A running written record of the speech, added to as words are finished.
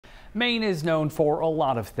Maine is known for a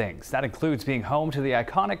lot of things. That includes being home to the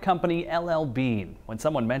iconic company LL Bean. When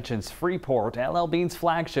someone mentions Freeport, LL Bean's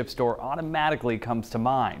flagship store automatically comes to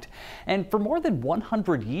mind. And for more than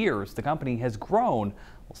 100 years, the company has grown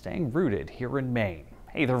while staying rooted here in Maine.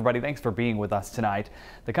 Hey there, everybody. Thanks for being with us tonight.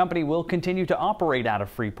 The company will continue to operate out of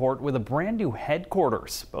Freeport with a brand new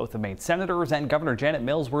headquarters. Both the Maine senators and Governor Janet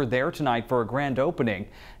Mills were there tonight for a grand opening,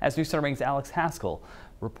 as News Center Maine's Alex Haskell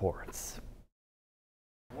reports.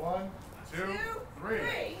 1, 2, 3.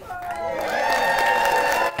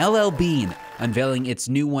 LL Bean unveiling its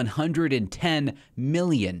new $110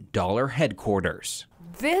 million headquarters.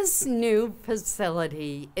 This new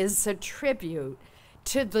facility is a tribute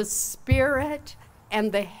to the spirit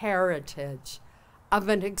and the heritage of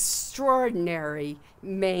an extraordinary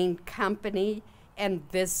Maine company and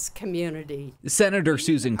this community. Senator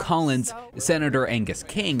Susan Collins, Senator Angus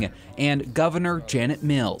King, and Governor Janet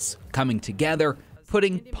Mills coming together,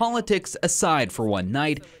 putting politics aside for one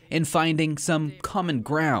night and finding some common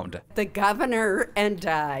ground. The governor and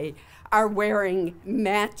I are wearing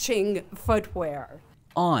matching footwear.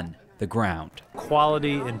 On the ground.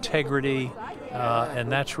 Quality, integrity, and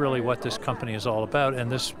that's really what this company is all about. And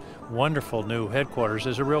this wonderful new headquarters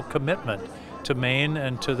is a real commitment to Maine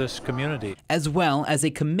and to this community. As well as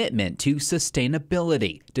a commitment to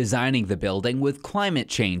sustainability, designing the building with climate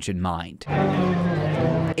change in mind.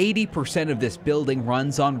 80% of this building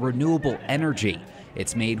runs on renewable energy.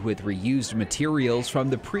 It's made with reused materials from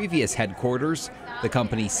the previous headquarters. The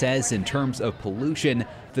company says in terms of pollution,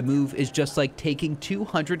 the move is just like taking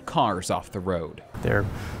 200 cars off the road. They're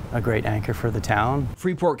a great anchor for the town.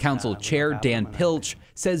 Freeport Council Chair Dan Pilch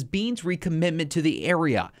says Bean's recommitment to the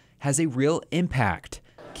area has a real impact,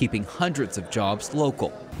 keeping hundreds of jobs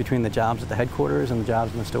local. Between the jobs at the headquarters and the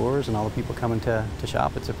jobs in the stores and all the people coming to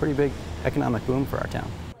shop, it's a pretty big economic boom for our town.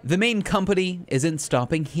 The Maine company isn't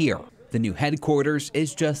stopping here. The new headquarters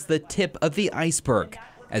is just the tip of the iceberg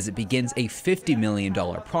as it begins a $50 million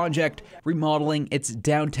project remodeling its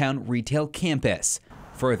downtown retail campus,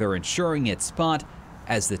 further ensuring its spot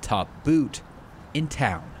as the top boot in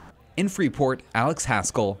town. In Freeport, Alex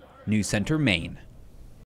Haskell, News Center, Maine.